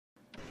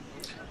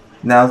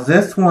Now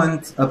this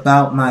one's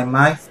about my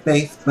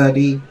MySpace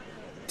buddy,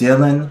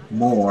 Dillon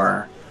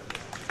Moore.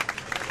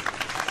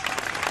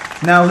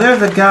 Now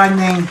there's a guy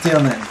named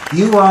Dillon.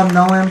 You all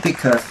know him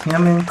because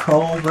him and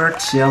Cole were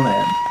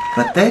chillin'.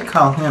 But they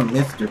call him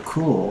Mr.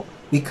 Cool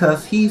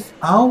because he's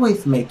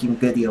always making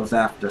videos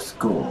after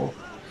school.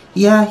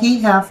 Yeah,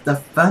 he has the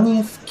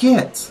funniest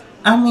skits.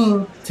 I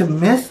mean, to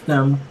miss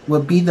them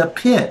would be the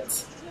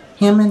pits.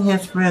 Him and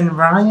his friend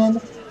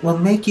Ryan will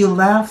make you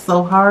laugh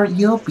so hard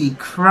you'll be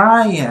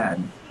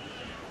crying.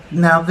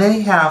 Now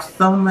they have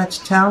so much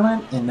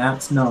talent and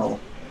that's no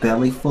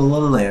belly full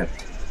of lint.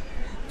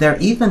 They're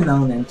even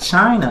known in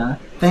China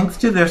thanks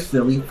to their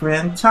silly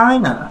friend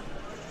China.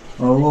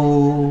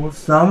 Oh,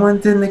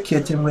 someone's in the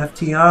kitchen with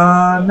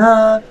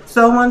Tiana.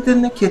 Someone's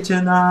in the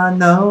kitchen, I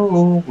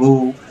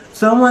know.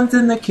 Someone's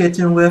in the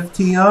kitchen with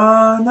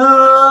Tiana,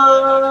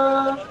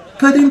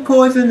 putting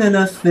poison in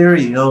a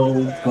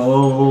cereal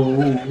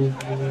bowl.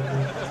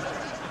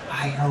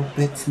 I hope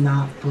it's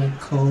not for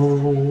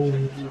Cole.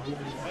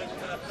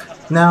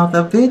 Now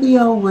the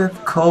video with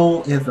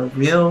Cole is a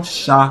real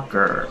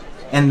shocker,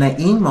 and the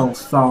emo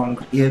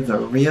song is a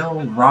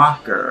real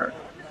rocker.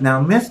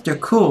 Now Mr.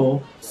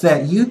 Cool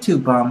set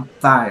YouTube on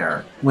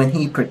fire when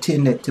he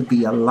pretended to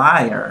be a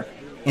liar.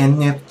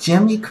 And if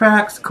Jimmy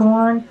cracks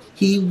corn,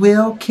 he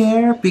will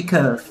care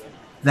because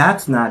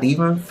that's not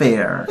even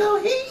fair.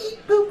 Will he eat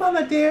poop on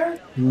a dare?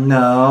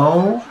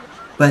 No,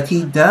 but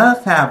he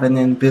does have an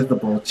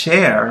invisible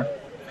chair.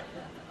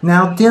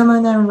 Now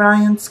Dillon and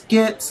Ryan's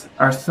skits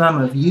are some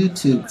of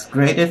YouTube's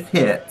greatest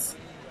hits.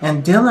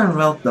 And Dillon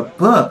wrote the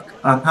book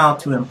on how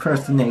to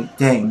impersonate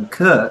Dane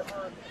Cook.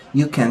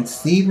 You can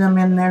see them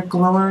in their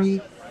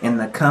glory in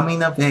the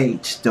coming of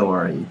age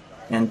story.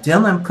 And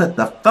Dillon put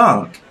the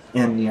funk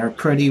in You're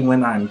Pretty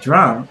When I'm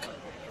Drunk.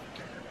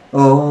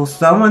 Oh,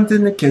 someone's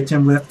in the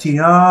kitchen with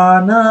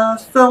Tiana.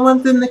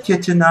 Someone's in the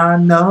kitchen, I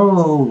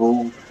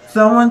know.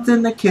 Someone's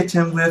in the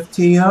kitchen with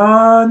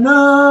Tiana,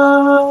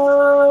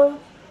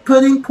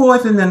 putting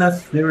poison in a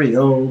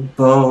cereal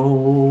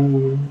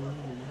bowl.